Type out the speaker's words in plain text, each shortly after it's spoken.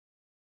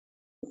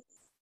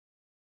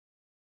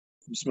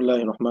بسم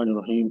الله الرحمن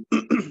الرحيم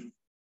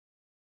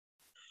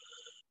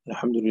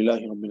الحمد لله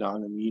رب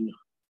العالمين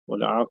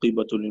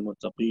والعاقبة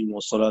للمتقين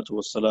والصلاة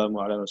والسلام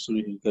على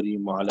رسوله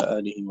الكريم وعلى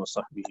آله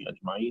وصحبه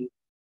أجمعين.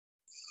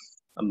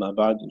 أما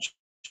بعد,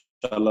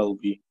 inshallah,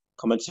 we'll be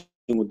commencing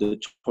with the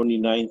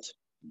 29th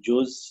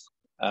juz.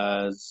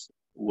 As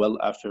well,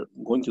 after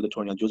going to the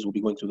 29th juz, we'll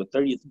be going to the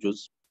 30th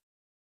juz.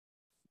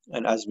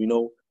 And as we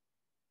know,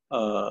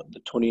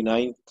 the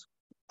 29th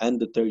and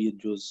the 30th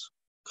juz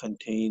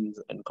contains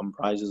and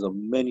comprises of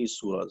many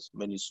surahs,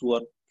 many surah.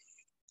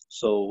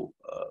 So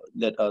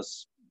let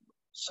us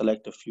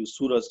select a few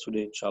surahs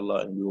today,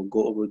 inshallah, and we will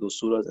go over those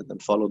surahs, and then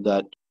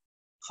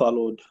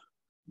followed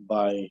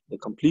by the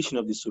completion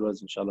of these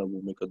surahs, inshallah,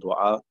 we'll make a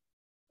dua,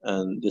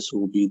 and this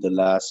will be the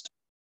last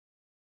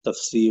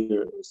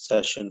tafseer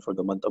session for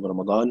the month of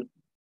Ramadan.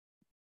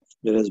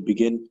 Let us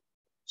begin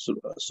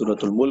Surah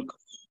Al-Mulk.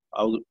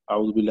 A'udhu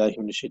billahi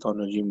minash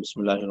shaitanir rajeem.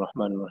 Bismillahir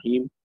rahmanir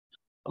rahim.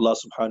 Allah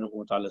subhanahu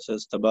wa ta'ala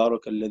says,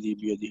 Tabaraka alladhi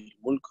biyadihi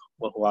al-mulk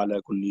wa huwa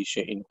ala kulli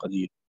shay'in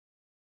qadir.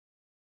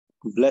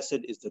 Blessed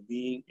is the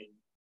being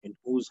in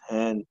whose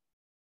hand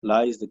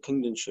lies the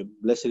kingdomship.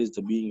 Blessed is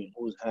the being in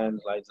whose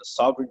hand lies the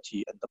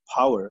sovereignty and the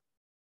power.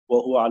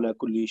 وَهُوَ عَلَى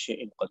كُلِّ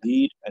شَيْءٍ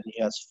قَدِيرٌ, and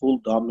he has full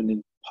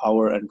dominant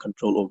power and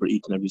control over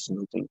each and every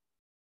single thing.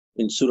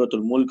 In Surah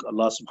Al-Mulk,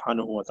 Allah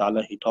subhanahu wa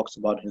ta'ala, He talks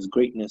about His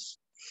greatness.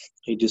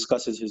 He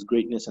discusses His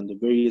greatness and the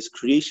various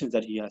creations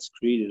that He has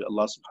created.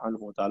 Allah subhanahu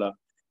wa ta'ala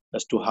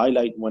has to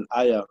highlight one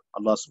ayah.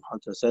 Allah subhanahu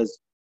wa ta'ala says,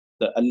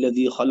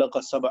 الَّذِي خَلَقَ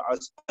سَبْعَ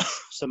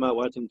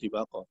سَمَاوَاتٍ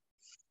طِبَاقًا,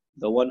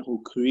 the one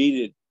who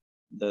created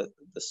the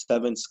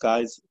seven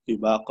skies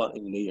tibaqa,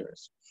 in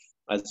layers.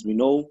 As we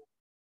know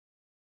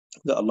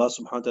that Allah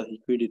subhanahu wa ta'ala,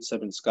 He created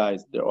seven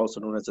skies. They're also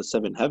known as the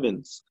seven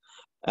heavens.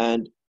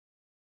 And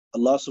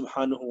Allah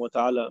subhanahu wa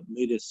ta'ala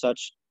made it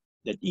such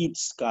that each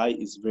sky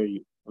is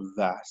very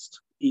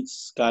vast. Each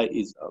sky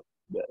is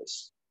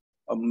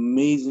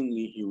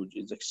amazingly huge.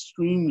 It's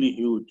extremely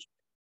huge.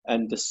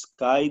 And the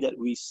sky that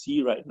we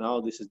see right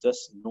now, this is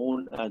just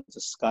known as the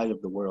sky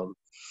of the world.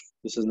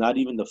 This is not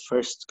even the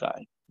first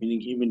sky, meaning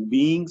human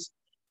beings,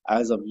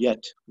 as of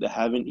yet, they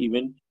haven't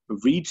even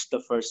reached the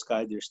first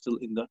sky. They're still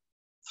in the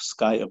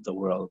sky of the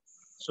world.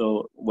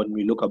 So when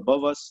we look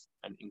above us,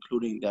 and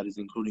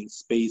including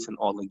space and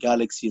all the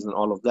galaxies and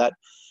all of that,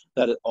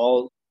 that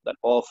all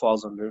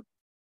falls under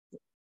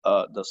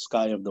the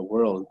sky of the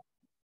world.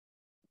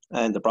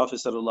 And the Prophet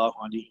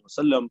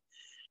ﷺ,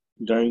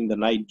 during the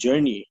night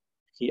journey,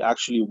 he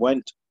actually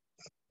went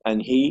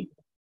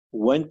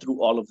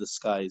through all of the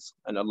skies,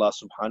 and Allah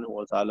subhanahu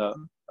wa ta'ala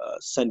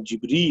sent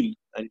Jibreel,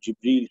 and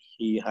Jibreel,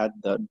 he had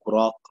the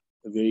buraq,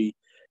 a very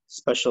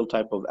special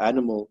type of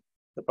animal.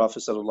 The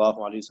Prophet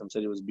ﷺ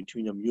said it was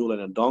between a mule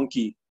and a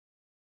donkey.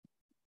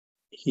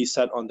 He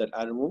sat on that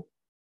animal,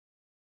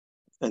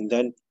 and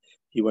then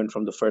he went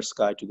from the first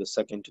sky to the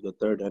second to the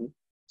third, and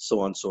so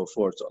on and so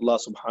forth. So Allah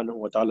subhanahu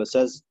wa ta'ala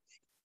says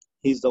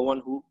He's the one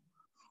who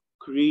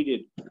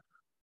created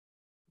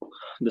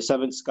the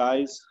seven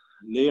skies,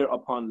 layer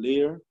upon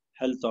layer.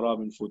 Hal tara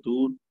min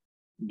futur,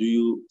 do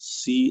you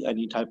see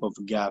any type of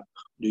gap?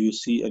 Do you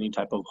see any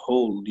type of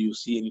hole? Do you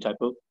see any type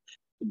of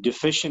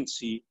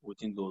deficiency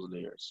within those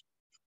layers?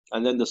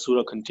 And then the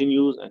surah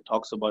continues and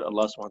talks about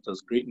Allah subhanahu wa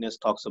ta'ala's greatness,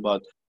 talks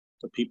about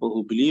the people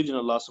who believed in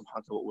Allah subhanahu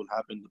wa ta'ala, what will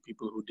happen, the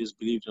people who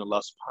disbelieved in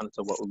Allah subhanahu wa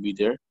ta'ala, what will be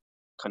their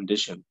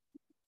condition.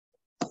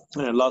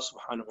 And Allah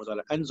subhanahu wa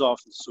ta'ala ends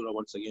off the surah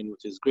once again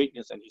with His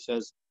greatness, and He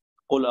says,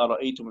 قُلْ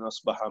أَرَأَيْتُمْ مَنْ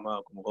أَصْبَحَ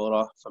مَاءَكُمْ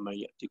غَوْرًا فَمَنْ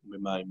يَأْتِكُمْ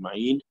بِمَاءٍ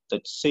مَعِينٍ,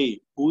 that say,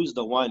 who is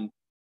the one,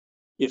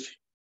 if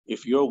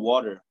your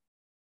water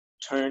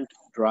turned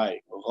dry,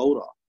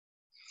 غَوْرًا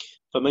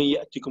فَمَنْ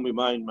يَأْتِكُمْ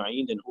بِمَاءٍ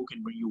مَعِينٍ, then who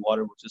can bring you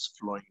water which is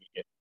flowing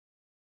again?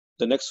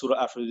 The next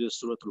surah after this,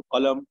 Surah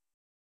Al-Qalam.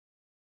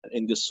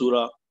 In this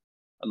surah,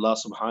 Allah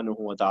subhanahu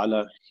wa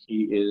ta'ala,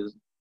 He is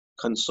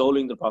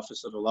consoling the Prophet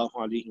sallallahu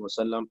alaihi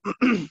wasallam.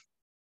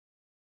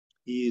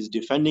 He is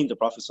defending the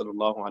Prophet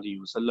sallallahu alaihi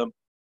wasallam,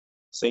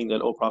 saying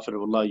that, O Prophet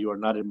of Allah, you are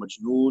not a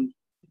majnoon,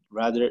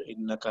 rather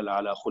innaka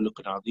la'ala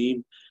khuluqin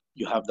azim,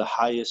 you have the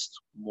highest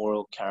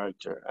moral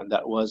character. And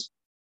that was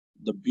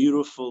the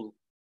beautiful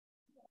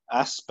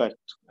aspect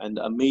and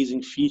the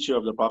amazing feature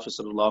of the Prophet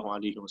sallallahu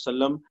alaihi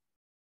wasallam,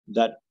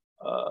 that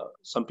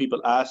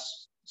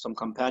some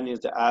companions,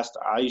 they asked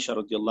Aisha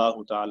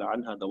radiallahu ta'ala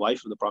anha, the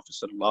wife of the Prophet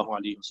sallallahu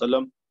alaihi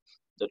wasallam,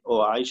 that, oh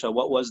Aisha,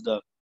 what was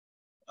the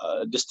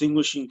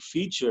distinguishing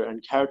feature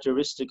and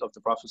characteristic of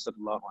the Prophet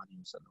sallallahu alaihi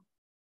wasallam?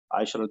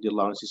 Aisha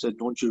radiallahu anha, she said,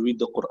 don't you read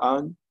the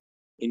Quran?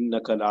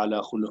 Innaka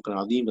la'ala khuluqin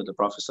azim, that the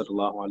Prophet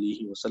sallallahu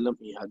alaihi wasallam,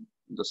 he had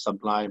the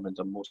sublime and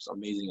the most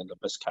amazing and the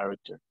best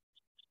character.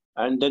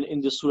 And then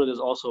in this surah, there's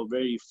also a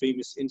very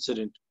famous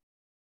incident.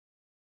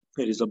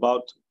 It is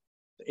about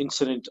the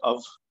incident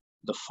of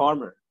the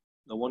farmer,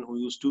 the one who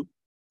used to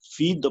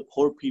feed the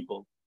poor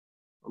people,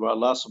 where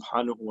Allah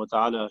subhanahu wa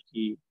ta'ala,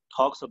 He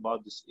talks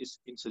about this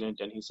incident,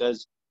 and He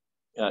says,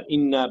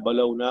 Inna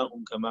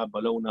balawnahum kama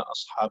balawna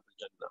ashab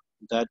al-jannah,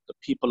 that the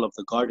people of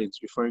the gardens,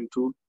 referring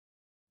to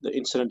the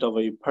incident of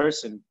a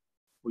person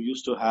who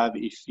used to have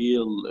a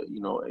field,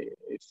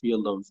 a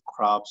field of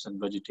crops and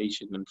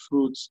vegetation and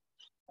fruits,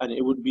 and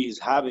it would be his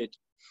habit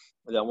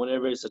that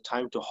whenever it's the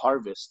time to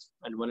harvest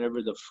and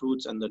whenever the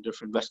fruits and the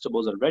different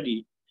vegetables are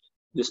ready,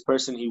 this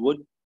person, he would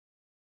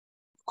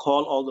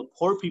call all the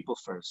poor people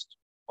first,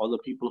 all the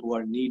people who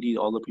are needy,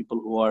 all the people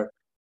who are,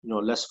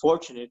 less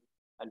fortunate,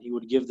 and he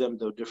would give them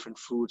the different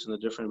fruits and the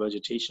different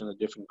vegetation, the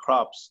different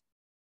crops.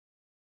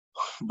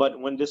 But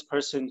when this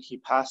person, he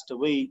passed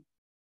away,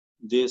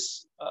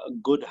 this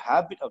good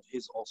habit of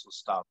his also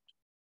stopped,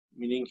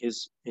 meaning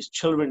his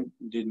children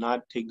did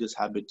not take this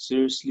habit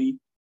seriously,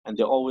 and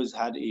they always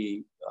had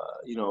a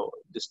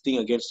this thing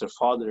against their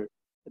father.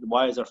 And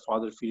why is our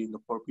father feeding the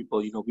poor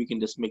people? We can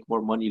just make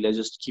more money. Let's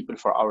just keep it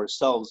for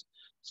ourselves.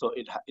 So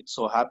it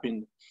so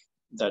happened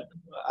that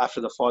after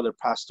the father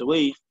passed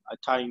away, a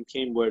time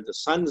came where the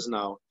sons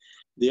now,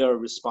 they are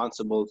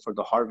responsible for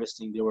the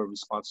harvesting. They were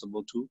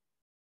responsible to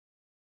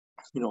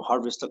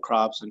harvest the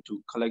crops and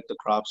to collect the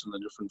crops and the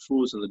different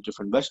fruits and the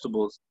different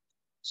vegetables.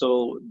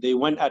 So they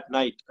went at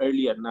night,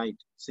 early at night,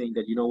 saying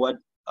that, what,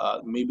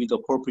 maybe the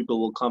poor people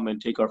will come and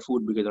take our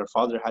food, because our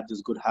father had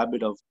this good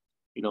habit of,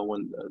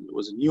 when it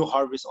was a new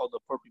harvest, all the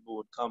poor people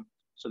would come.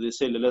 So they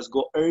say, let's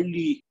go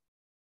early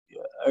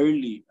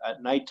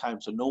at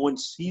nighttime so no one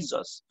sees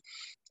us,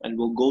 and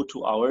we'll go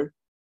to our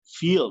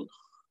field.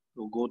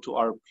 We'll go to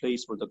our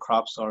place where the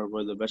crops are,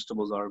 where the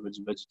vegetables are, where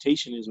the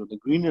vegetation is, where the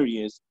greenery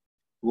is.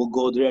 We'll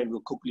go there and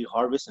we'll quickly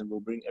harvest and we'll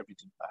bring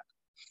everything back.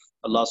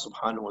 Allah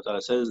subhanahu wa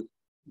ta'ala says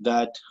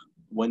that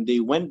when they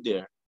went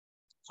there,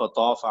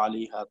 فَطَافَ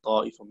عَلَيْهَا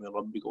طَائِفٌ مِّن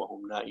رَبِّكَ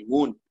وَهُمْ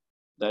نَائِمُونَ,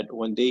 that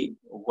when they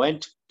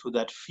went to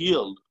that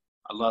field,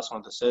 Allah subhanahu wa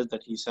ta'ala says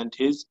that He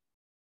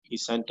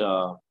sent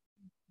a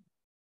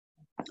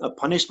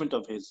punishment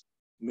of His,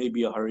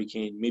 maybe a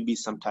hurricane, maybe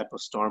some type of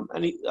storm,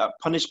 and a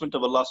punishment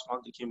of Allah subhanahu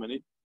wa ta'ala came and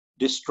it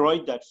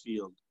destroyed that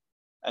field.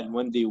 And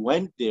when they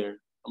went there,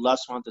 Allah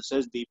subhanahu wa ta'ala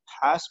says they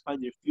passed by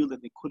their field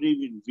and they couldn't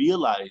even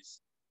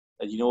realize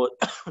that,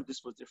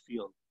 this was their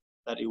field,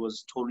 that it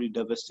was totally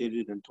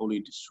devastated and totally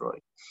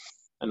destroyed.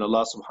 And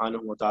Allah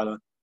subhanahu wa ta'ala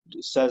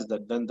says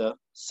that then the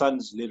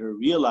sons later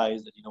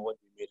realized that, we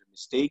made a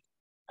mistake,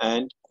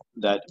 and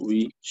that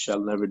we shall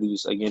never do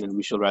this again, and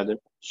we shall rather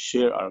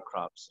share our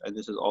crops. And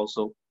this is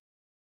also,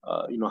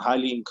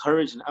 highly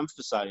encouraged and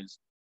emphasized,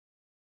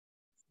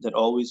 that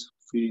always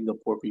feeding the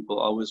poor people,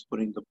 always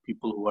putting the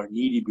people who are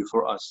needy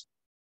before us.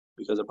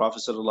 Because the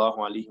Prophet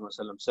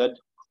ﷺ said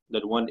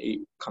that when a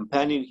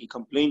companion, he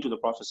complained to the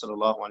Prophet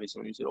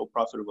ﷺ, he said, "O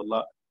Prophet of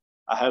Allah,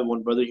 I have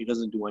one brother, he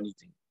doesn't do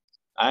anything.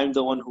 I'm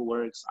the one who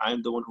works,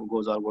 I'm the one who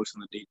goes out, works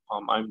on the date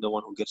palm, I'm the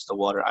one who gets the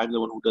water, I'm the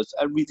one who does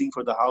everything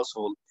for the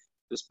household.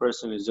 This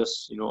person is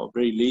just,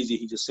 very lazy,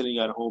 he's just sitting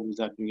at home, he's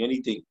not doing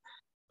anything."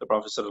 The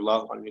Prophet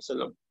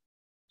ﷺ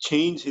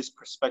changed his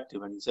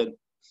perspective and he said,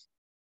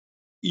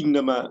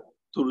 "Innama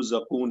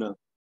turzaquna,"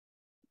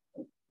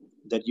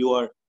 that you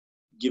are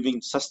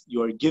given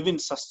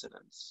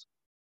sustenance,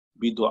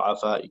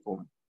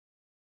 bidu'afaikum,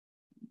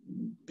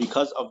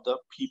 because of the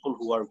people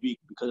who are weak,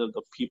 because of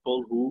the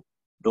people who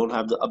don't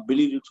have the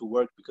ability to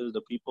work, because of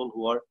the people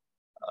who are,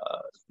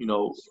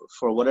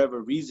 for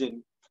whatever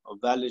reason, a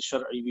valid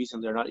shar'i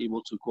reason, they're not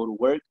able to go to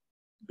work.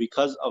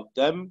 Because of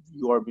them,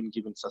 you are being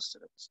given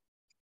sustenance.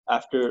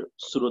 After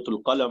Surah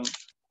Al-Qalam,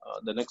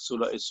 the next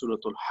surah is Surah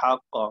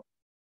Al-Haqqa.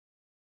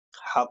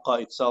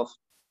 Haqqa itself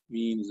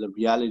means the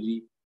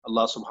reality.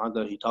 Allah subhanahu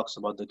wa ta'ala, He talks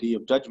about the Day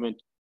of Judgment,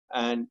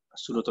 and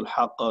Surah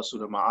Al-Haqqa,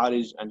 Surah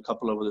Ma'arij, and a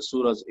couple of other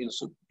surahs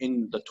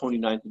in the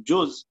 29th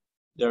juz.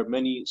 There are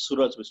many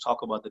surahs which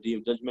talk about the Day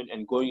of Judgment,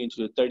 and going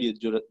into the 30th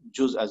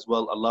juz as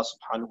well, Allah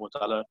subhanahu wa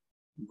ta'ala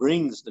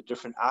brings the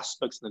different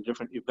aspects and the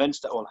different events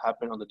that will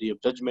happen on the Day of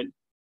Judgment.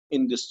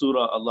 In this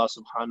surah, Allah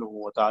subhanahu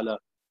wa ta'ala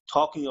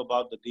talking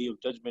about the Day of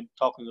Judgment,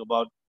 talking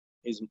about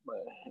His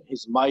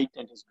might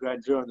and His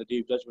grandeur on the Day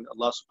of Judgment.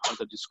 Allah subhanahu wa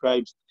ta'ala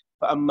describes,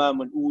 فَأَمَّا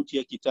مَنْ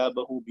أُوتِيَ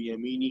كِتَابَهُ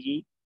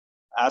بِيَمِينِهِ,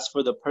 as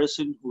for the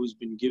person who has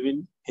been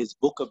given his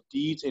book of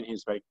deeds in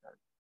his right hand.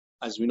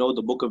 As we know,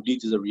 the book of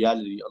deeds is a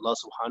reality. Allah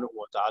subhanahu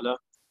wa ta'ala,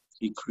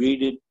 He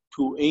created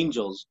two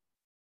angels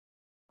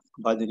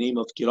by the name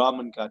of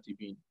Kiraman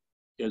Katibin.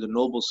 They're the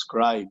noble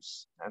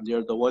scribes, and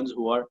they're the ones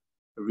who are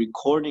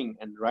recording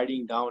and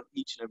writing down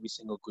each and every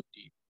single good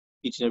deed,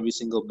 each and every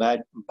single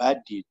bad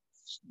deed.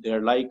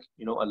 They're like,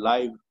 a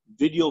live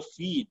video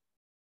feed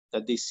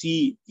that they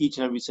see each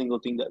and every single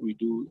thing that we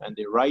do, and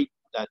they write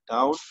that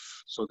down,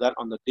 so that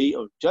on the Day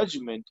of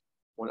Judgment,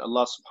 when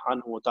Allah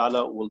subhanahu wa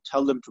ta'ala will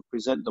tell them to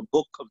present the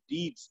book of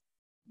deeds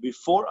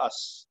before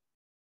us,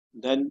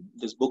 then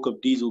this book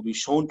of deeds will be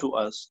shown to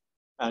us,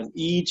 and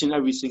each and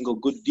every single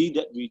good deed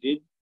that we did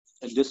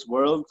in this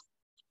world,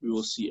 we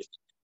will see it.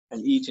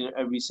 And each and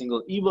every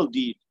single evil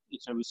deed,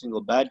 each and every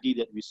single bad deed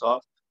that we saw,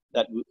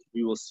 that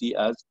we will see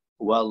as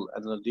well.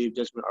 And on the Day of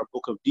Judgment, our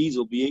book of deeds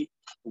will be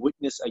a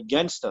witness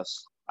against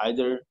us.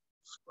 Either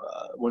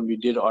when we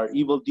did our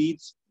evil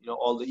deeds,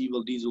 all the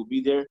evil deeds will be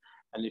there.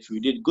 And if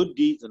we did good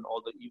deeds, then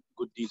all the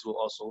good deeds will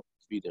also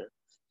be there.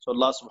 So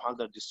Allah subhanahu wa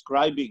ta'ala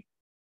describing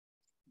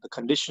the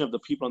condition of the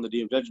people on the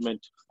Day of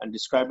Judgment and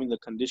describing the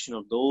condition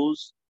of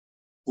those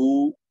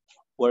who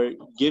were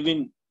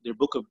given their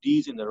book of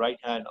deeds in the right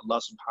hand. Allah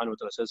subhanahu wa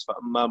ta'ala says,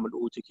 فَأَمَّا مَنْ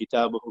أُوتِ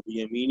كِتَابَهُ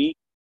بِيَمِينِهِ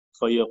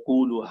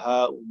فَيَقُولُ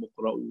هَاؤُمُ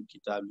اقْرَءُوا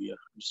كِتَابِيَهْ,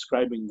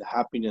 describing the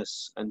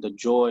happiness and the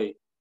joy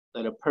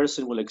that a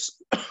person will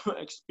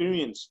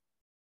experience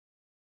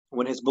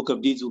when his book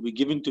of deeds will be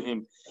given to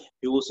him.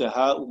 He will say,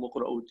 هَاؤُمُ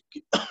اقْرَءُوا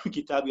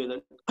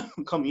كِتَابِيَهْ,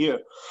 come here,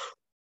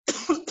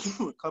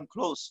 come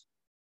close,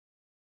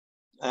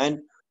 and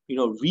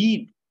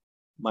read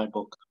my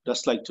book.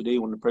 Just like today,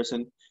 when a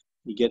person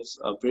he gets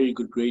a very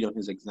good grade on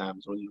his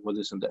exams, whether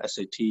it's in the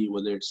SAT,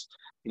 whether it's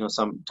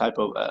some type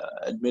of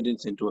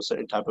admittance into a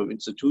certain type of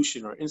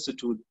institution or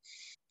institute,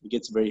 he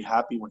gets very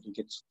happy when he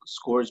gets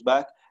scores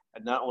back.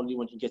 And not only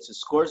when he gets his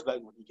scores back,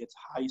 when he gets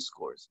high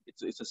scores,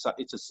 it's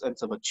a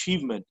sense of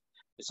achievement.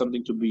 It's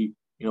something to be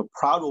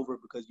proud over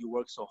because you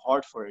work so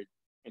hard for it.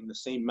 In the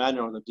same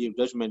manner, on the Day of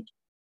Judgment,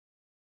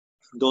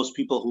 those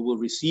people who will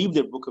receive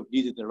their book of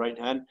deeds in their right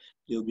hand,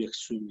 they'll be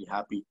extremely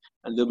happy.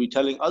 And they'll be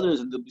telling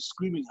others, and they'll be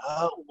screaming,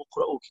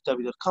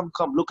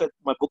 come, look at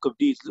my book of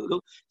deeds.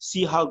 Look,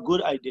 see how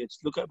good I did.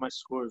 Look at my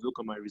scores, look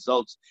at my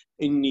results.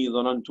 Inni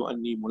dhanantu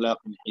anni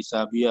mulaqin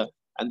hisabiya.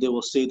 And they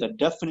will say that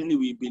definitely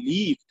we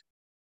believed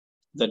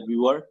that we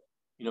were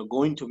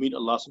going to meet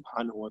Allah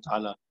subhanahu wa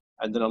ta'ala.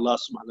 And then Allah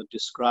subhanahu wa ta'ala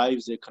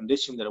describes their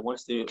condition, that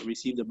once they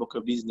receive the book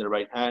of deeds in their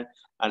right hand,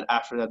 and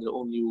after that there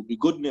only will be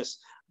goodness.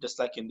 Just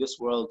like in this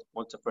world,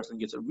 once a person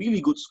gets a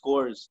really good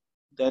scores,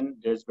 then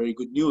there's very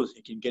good news.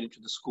 He can get into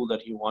the school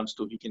that he wants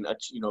to. He can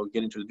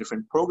get into the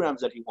different programs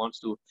that he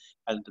wants to.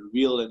 And the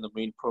real and the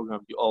main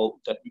program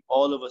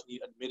all of us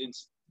need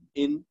admittance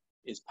in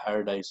is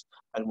paradise.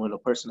 And when a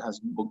person has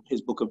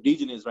his book of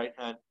deeds in his right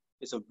hand,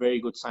 it's a very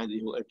good sign that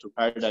he will enter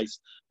paradise.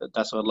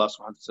 That's what Allah subhanahu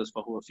wa ta'ala says,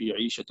 فَهُوَ فِي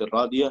عِيشَةٍ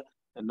رَاضِيَةٍ.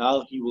 And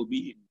now he will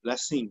be in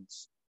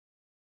blessings.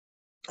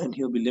 And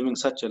he'll be living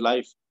such a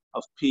life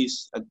of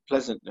peace and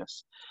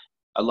pleasantness.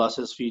 Allah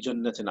says, فِي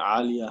جَنَّةٍ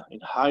عَالِيَةٍ, in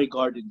high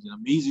gardens, in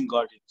amazing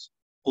gardens.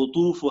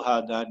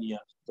 قُطُوفُهَا دَانِيَةٍ,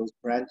 those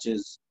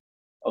branches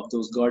of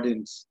those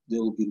gardens, they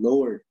will be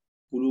lowered.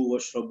 كُلُوا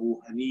وَاشْرَبُوا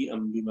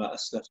هَنِيئًا بِمَا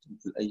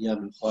أَسْلَفْتُمْ فِي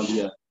الْأَيَّامِ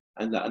الْخَالِيَةِ.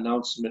 And the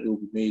announcement will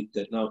be made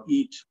that now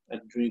eat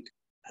and drink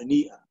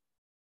hani'a,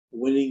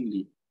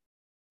 willingly,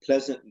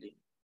 pleasantly,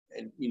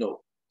 and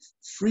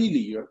freely.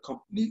 You're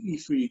completely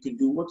free. You can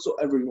do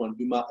whatsoever you want.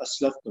 Bima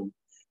aslaftum,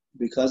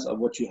 because of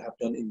what you have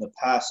done in the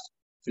past.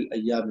 Fil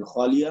ayyam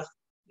al-khaliyah,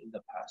 in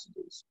the past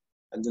days.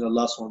 And then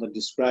Allah subhanahu wa ta'ala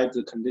describes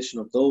the condition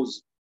of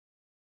those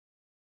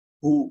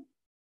who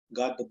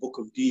got the book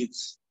of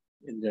deeds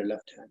in their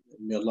left hand.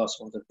 And may Allah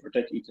subhanahu wa ta'ala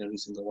protect each and every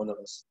single one of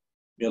us.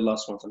 May Allah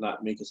subhanahu wa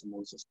ta'ala make us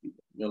amongst those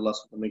people. May Allah subhanahu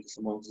wa ta'ala make us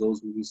amongst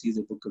those who receive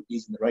the book of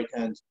deeds in the right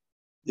hand.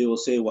 They will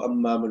say,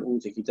 وَأَمَّا مَنْ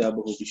أُوتَ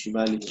كِتَابَهُ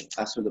بِشِمَالِهِ,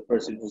 as for the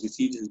person who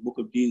receives his book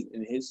of deeds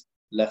in his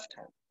left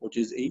hand, which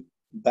is a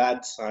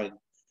bad sign.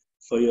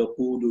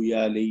 فَيَقُولُ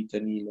يَا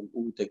لَيْتَنِي لَمْ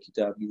أُوتَ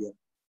كِتَابِيَهْ.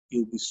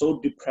 He'll be so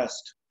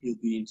depressed. He'll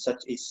be in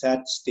such a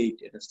sad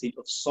state, in a state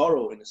of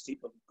sorrow, in a state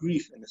of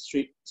grief, in a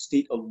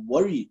state of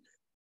worry.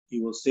 He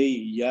will say,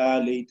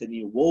 Ya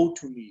laytani, woe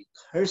to me,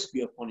 curse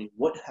be upon me,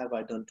 what have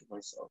I done to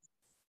myself?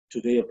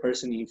 Today a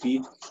person, if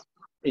he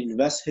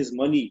invests his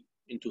money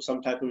into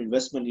some type of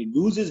investment, he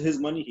loses his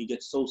money, he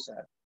gets so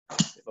sad.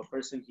 If a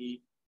person,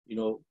 he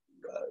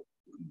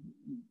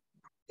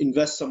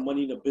invests some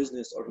money in a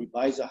business, or he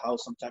buys a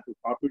house, some type of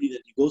property,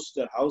 that he goes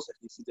to that house and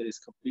he sees that it's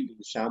completely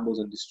in shambles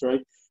and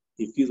destroyed,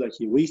 he feels like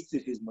he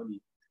wasted his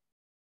money.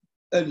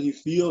 And he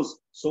feels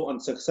so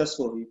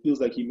unsuccessful. He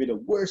feels like he made a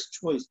worse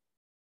choice.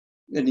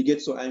 And he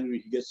gets so angry,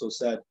 he gets so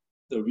sad.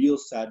 The real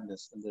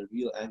sadness and the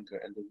real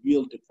anger and the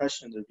real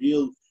depression, the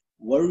real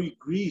worry,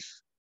 grief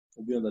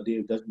will be on the Day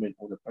of Judgment,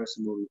 when a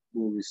person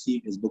will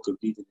receive his book of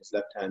deeds in his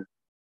left hand.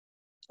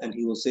 And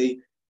he will say,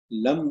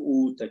 Lam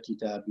uta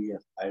kitabiyah,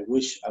 I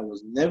wish I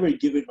was never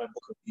given my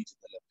book of deeds in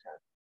the left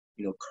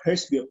hand.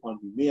 Curse be upon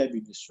me, may I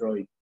be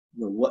destroyed.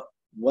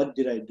 What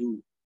did I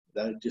do?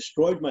 That I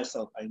destroyed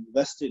myself. I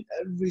invested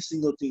every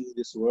single thing in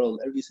this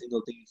world, every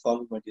single thing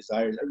following my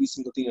desires, every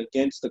single thing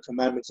against the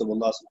commandments of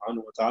Allah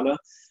subhanahu wa ta'ala.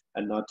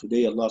 And now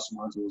today Allah subhanahu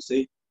wa ta'ala will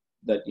say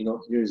that,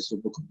 here's the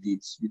book of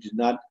deeds. You did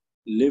not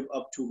live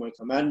up to my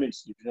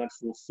commandments. You did not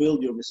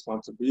fulfill your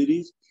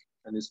responsibilities.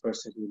 And this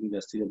person will be in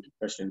a state of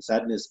depression and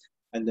sadness.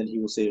 And then he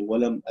will say,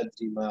 وَلَمْ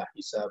أَدْرِ مَا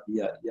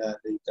حِسَابِيَا يَا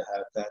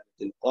لَيْتَهَا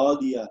كَانَتِ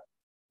الْقَاضِيَةَ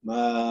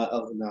مَا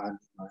أَغْنَى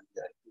عَنِّي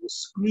مَالِيَهْ. He will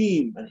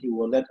scream and he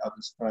will let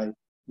others cry.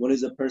 One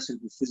is a person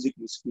who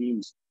physically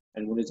screams,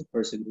 and one is a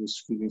person who is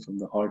screaming from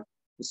the heart.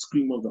 The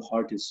scream of the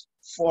heart is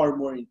far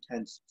more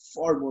intense,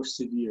 far more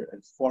severe,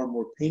 and far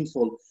more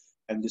painful.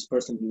 And this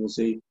person, he will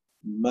say,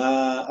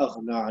 مَا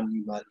أَغْنَى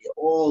عَنِّي مَالِيَهْ.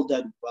 All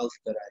that wealth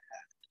that I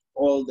had,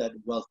 all that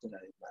wealth that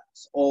I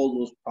amassed, all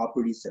those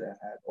properties that I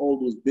had, all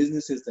those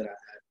businesses that I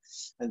had,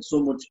 and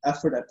so much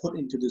effort I put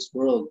into this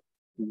world,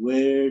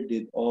 where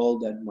did all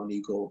that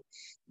money go?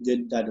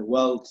 Did that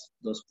wealth,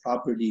 those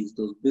properties,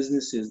 those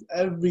businesses,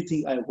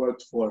 everything I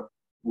worked for,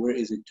 where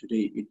is it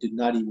today? It did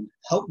not even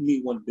help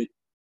me one bit.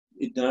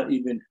 it did not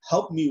even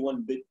help me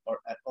one bit or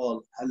at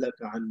all.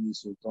 Halaka anni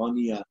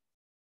sultaniya,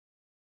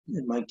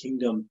 in my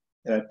kingdom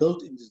that I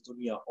built in this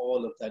dunya,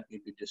 all of that may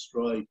be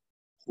destroyed.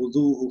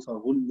 Khuduhu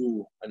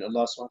faghullu, and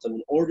Allah subhanahu wa ta'ala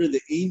will order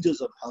the angels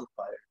of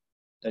hellfire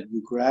that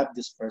you grab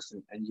this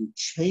person and you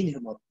chain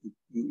him up,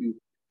 you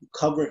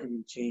cover him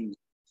in chains.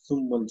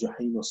 Thumma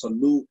al-jahima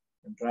sallu,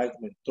 and drag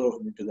him and throw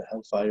him into the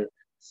hellfire.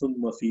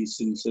 Thumma fi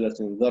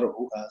silsilatin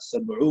dhar'uha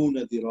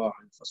sab'una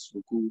dhira'an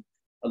fasluku.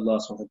 Allah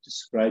subhanahu wa ta'ala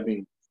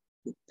describing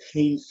the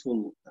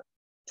painful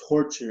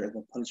torture and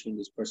the punishment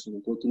this person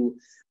will go through.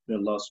 May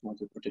Allah subhanahu wa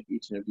ta'ala protect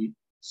each and every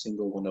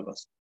single one of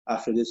us.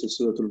 After this is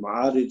Surah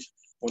Al-Ma'arij.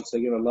 Once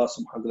again, Allah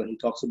subhanahu wa ta'ala, He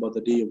talks about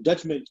the day of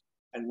judgment.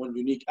 And one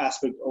unique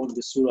aspect of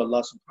this surah,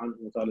 Allah subhanahu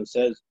wa ta'ala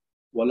says,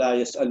 وَلَا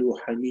يَسْأَلُ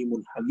حَمِيمٌ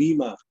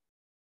حَمِيمًا,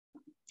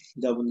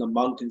 that when the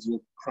mountains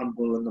will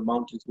crumble and the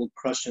mountains will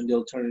crush and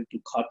they'll turn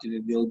into cotton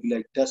and they'll be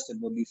like dust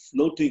and they'll be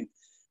floating.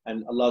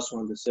 And Allah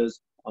subhanahu wa ta'ala says,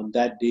 on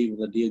that day, when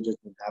the day of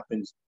judgment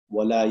happens,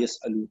 وَلَا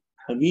يَسْأَلُ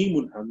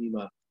حَمِيمٌ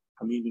حَمِيمًا.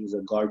 Hamim is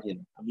a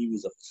guardian. Hamim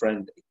is a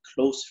friend, a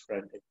close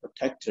friend, a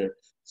protector,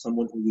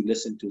 someone who you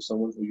listen to,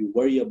 someone who you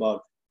worry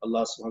about.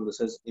 Allah subhanahu wa ta'ala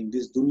says, in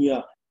this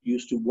dunya, you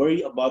used to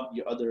worry about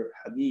your other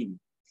Hamim.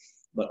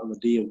 But on the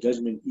day of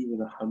judgment, even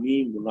a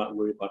Hamim will not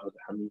worry about other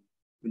Hamim.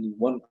 Meaning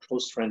one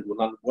close friend will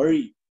not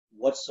worry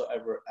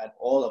whatsoever at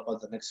all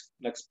about the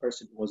next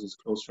person who was his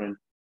close friend.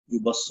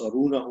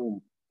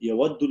 يُبَصَّرُونَهُمْ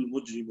يَوَدُّ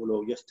الْمُجْرِمُ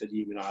لَوْ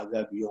يَفْتَدِي مِنْ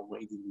عَذَابِ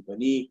يَوْمَئِذٍ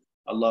بِبَنِيهِ.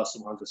 Allah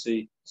subhanahu wa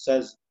ta'ala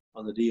says,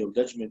 on the day of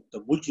judgment,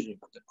 the mujrim,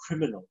 the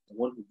criminal, the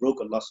one who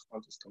broke Allah subhanahu wa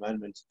ta'ala's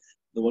commandments,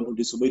 the one who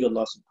disobeyed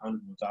Allah subhanahu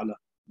wa ta'ala,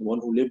 the one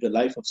who lived a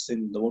life of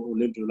sin, the one who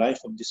lived a life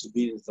of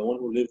disobedience, the one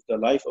who lived a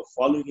life of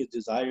following his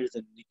desires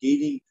and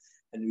negating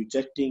and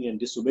rejecting and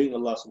disobeying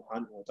Allah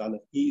subhanahu wa ta'ala.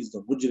 He is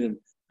the mujrim,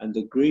 and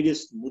the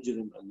greatest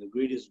mujrim and the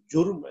greatest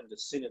jurm and the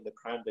sin and the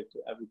crime that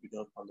could ever be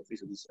done on the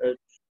face of this earth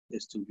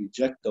is to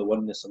reject the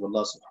oneness of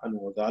Allah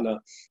subhanahu wa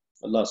ta'ala.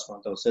 Allah subhanahu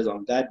wa ta'ala says,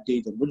 on that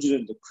day, the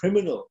mujrim, the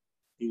criminal,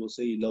 he will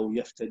say, لَوْ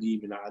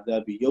يَفْتَدِي مِنْ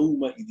عَذَابِ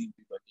يَوْمَئِذٍ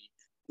بِبَنِيهِ.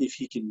 If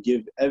he can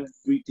give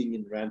everything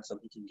in ransom,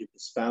 he can give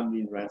his family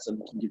in ransom,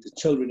 he can give the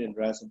children in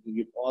ransom, he can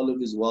give all of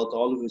his wealth,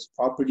 all of his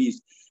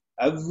properties,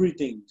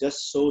 everything,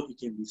 just so he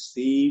can be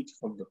saved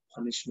from the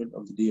punishment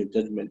of the day of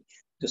judgment,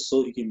 just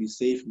so he can be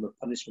saved from the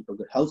punishment of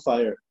the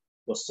hellfire.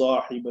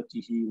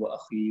 وَصَاحِبَتِهِ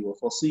وَأَخِيهِ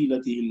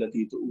وَفَصِيلَتِهِ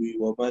الَّتِي تُؤْوِي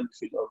وَمَنْ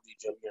فِي الْأَرْضِ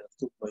جَمِيعًا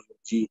ثُمَّ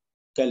يُنْجِيهِ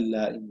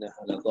كَلَّا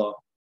إِنَّهَا لَظَىٰ.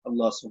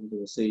 Allah subhanahu wa ta'ala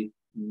will say,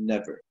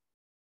 never.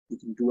 You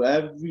can do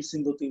every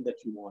single thing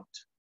that you want,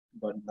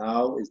 but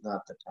now is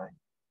not the time.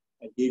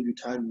 I gave you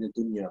time in the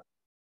dunya.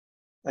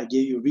 I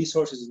gave you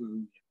resources in the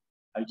dunya.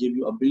 I gave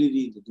you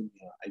ability in the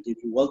dunya. I gave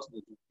you wealth in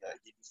the dunya. I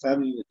gave you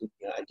family in the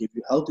dunya. I gave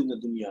you health in the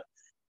dunya.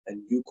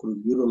 And you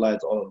could utilize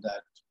all of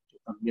that to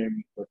come near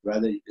me, but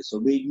rather you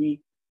disobeyed me.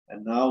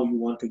 And now you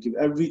want to give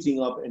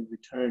everything up in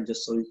return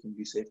just so you can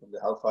be safe from the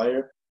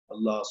hellfire.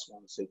 Allah subhanahu wa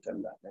ta'ala say,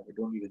 Kalla, never,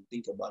 don't even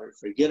think about it.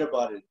 Forget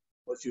about it.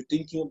 What you're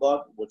thinking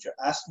about, what you're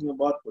asking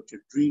about, what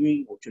you're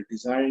dreaming, what you're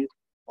desiring,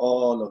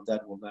 all of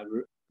that will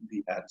never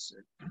be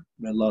answered.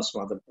 May Allah subhanahu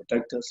wa ta'ala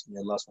protect us. May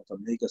Allah subhanahu wa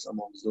ta'ala make us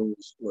amongst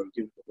those who are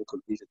given the book of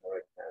deeds in the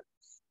right hand.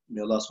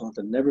 May Allah subhanahu wa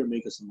ta'ala never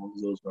make us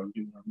amongst those who are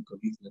given the book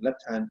of deeds in the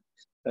left hand.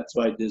 That's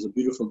why there's a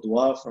beautiful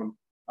dua from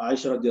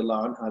Aisha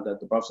radiallahu anha that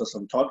the Prophet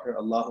taught her,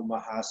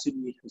 Allahumma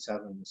hasibni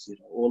hisaban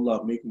yasira. Oh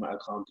Allah, make my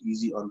account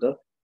easy on the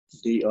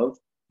day of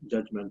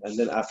judgment. And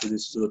then after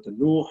this, Surah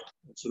Al-Nuh,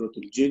 Surah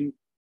Al-Jinn,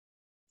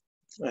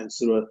 and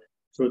Surah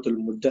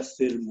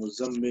Al-Muddathir,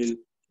 Muzammil,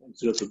 and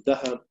Surah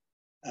Al-Dahab.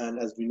 And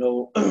as we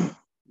know,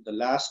 the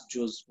last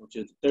juz, which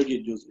is the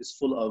 30th juz, is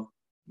full of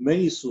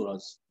many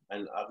surahs.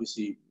 And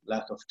obviously,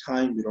 lack of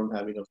time, we don't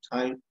have enough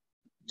time.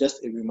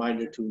 Just a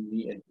reminder to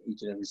me and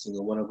each and every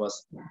single one of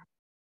us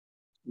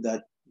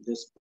that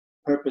this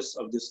purpose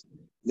of this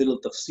little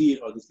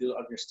tafseer or this little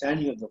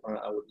understanding of the Quran,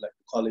 I would like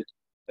to call it,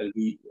 that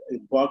we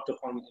embarked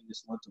upon in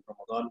this month of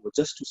Ramadan, was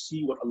just to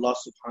see what Allah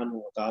subhanahu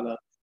wa ta'ala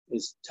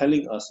is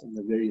telling us in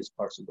the various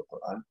parts of the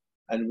Quran.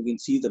 And we can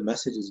see the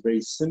message is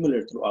very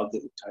similar throughout the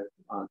entire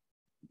Quran.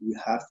 We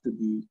have to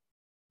be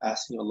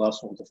asking Allah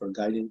subhanahu wa ta'ala for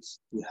guidance.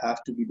 We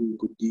have to be doing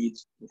good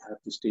deeds. We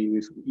have to stay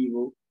away from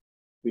evil.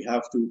 We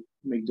have to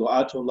make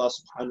dua to Allah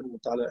subhanahu wa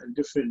ta'ala in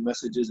different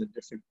messages and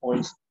different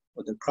points.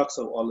 But the crux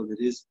of all of it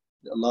is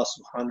that Allah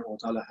subhanahu wa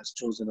ta'ala has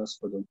chosen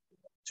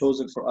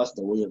for us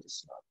the way of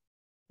Islam.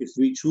 If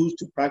we choose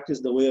to practice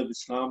the way of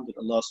Islam, then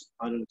Allah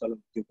subhanahu wa ta'ala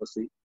will give us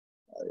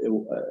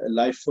a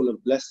life full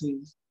of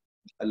blessings,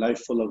 a life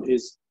full of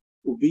His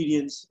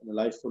obedience, and a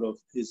life full of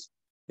His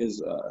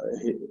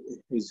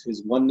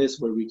oneness,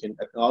 where we can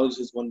acknowledge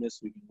His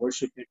oneness, we can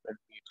worship Him and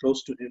be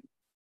close to Him.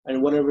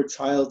 And whatever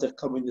trials that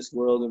come in this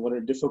world and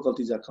whatever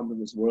difficulties that come in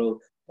this world,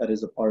 that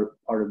is a part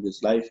of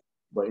this life.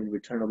 But in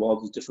return of all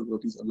these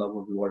difficulties, Allah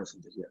will reward us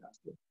in the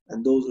hereafter.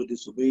 And those who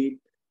disobeyed,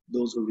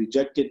 those who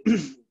rejected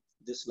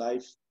this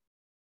life,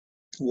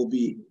 will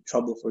be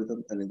trouble for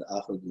them, and in the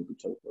akhirah will be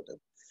trouble for them.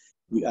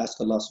 We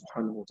ask Allah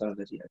subhanahu wa ta'ala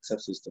that He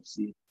accepts His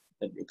tafsir,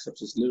 that He accepts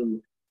His little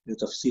the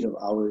tafsir of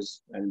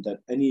ours, and that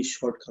any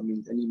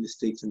shortcomings, any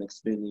mistakes in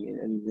explaining, and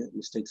any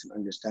mistakes in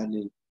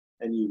understanding,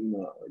 any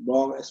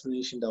wrong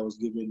explanation that was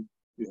given,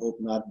 we hope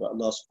not, but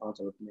Allah subhanahu wa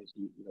ta'ala may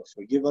He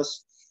forgive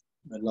us,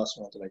 and Allah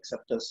subhanahu wa ta'ala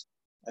accept us,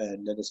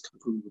 and let us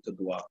conclude with the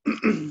dua.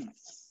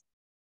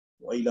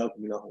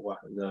 وإلهكم إله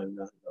واحد لا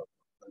إله إلا هو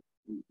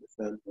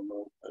الإنسان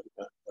والله لا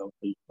إله إلا هو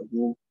الحي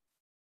القيوم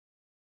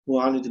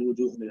وعانت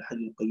الوجوه للحي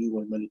القيوم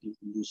والملك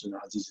القدوس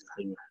العزيز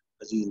الحي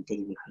العزيز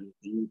الكريم الحي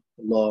القيوم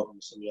اللهم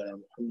صل على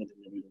محمد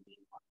النبي الأمي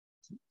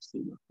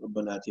وسلم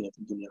ربنا آتنا في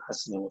الدنيا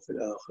حسنة وفي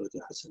الآخرة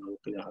حسنة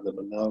وقنا عذاب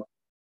النار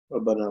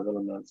ربنا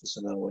ظلمنا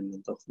أنفسنا وإن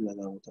لم تغفر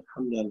لنا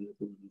وترحمنا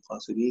لنكون من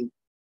الخاسرين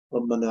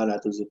ربنا لا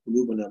تزغ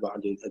قلوبنا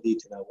بعد إذ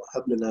هديتنا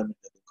وهب لنا من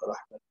لدنك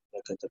رحمة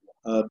إنك أنت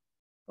الوهاب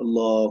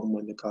اللهم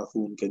إنك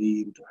عفو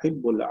كريم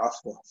تحب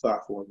العفو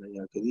فاعف عنا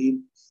يا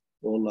كريم.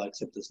 Oh Allah,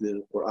 accept this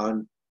little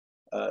Quran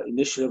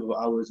initiative of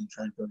ours in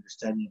trying to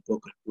understand your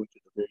book and going to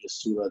the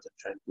various surahs and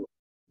trying to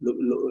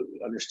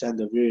understand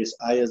the various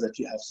ayahs that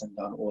you have sent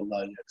down. Oh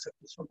Allah, you accept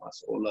this from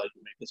us. Oh Allah,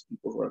 you make us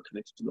people who are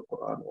connected to the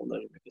Quran. Oh Allah,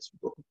 you make us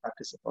people who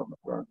practice upon the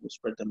Quran, who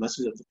spread the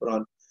message of the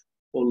Quran.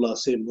 Oh Allah,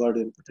 safeguard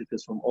and protect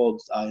us from all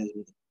these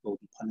ayahs who will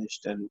be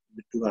punished, and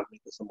do not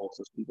make us amongst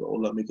those people. Oh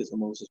Allah, make us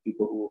amongst those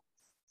people who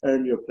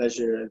earn your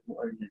pleasure and who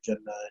earn your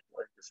Jannah and who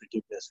earn your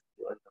forgiveness and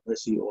who earn your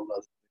mercy. Oh Allah,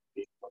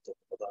 you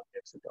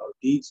accept our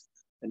deeds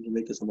and you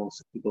make us amongst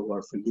the people who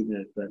are forgiven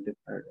and granted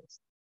paradise.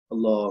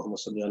 اللهم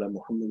صل على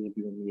محمد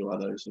النبي الأمي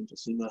وعلى آله وصحبه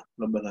وسلم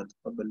ربنا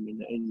تقبل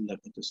منا إنك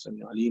أنت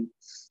السميع العليم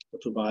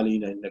وتب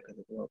علينا إنك أنت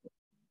التواب الرحيم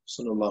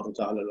صلى الله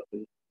تعالى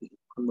على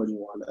محمد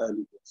وعلى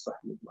آله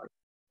وصحبه أجمعين.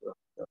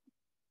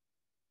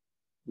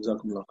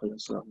 جزاكم الله خيرا.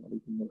 السلام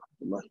عليكم ورحمة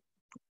الله.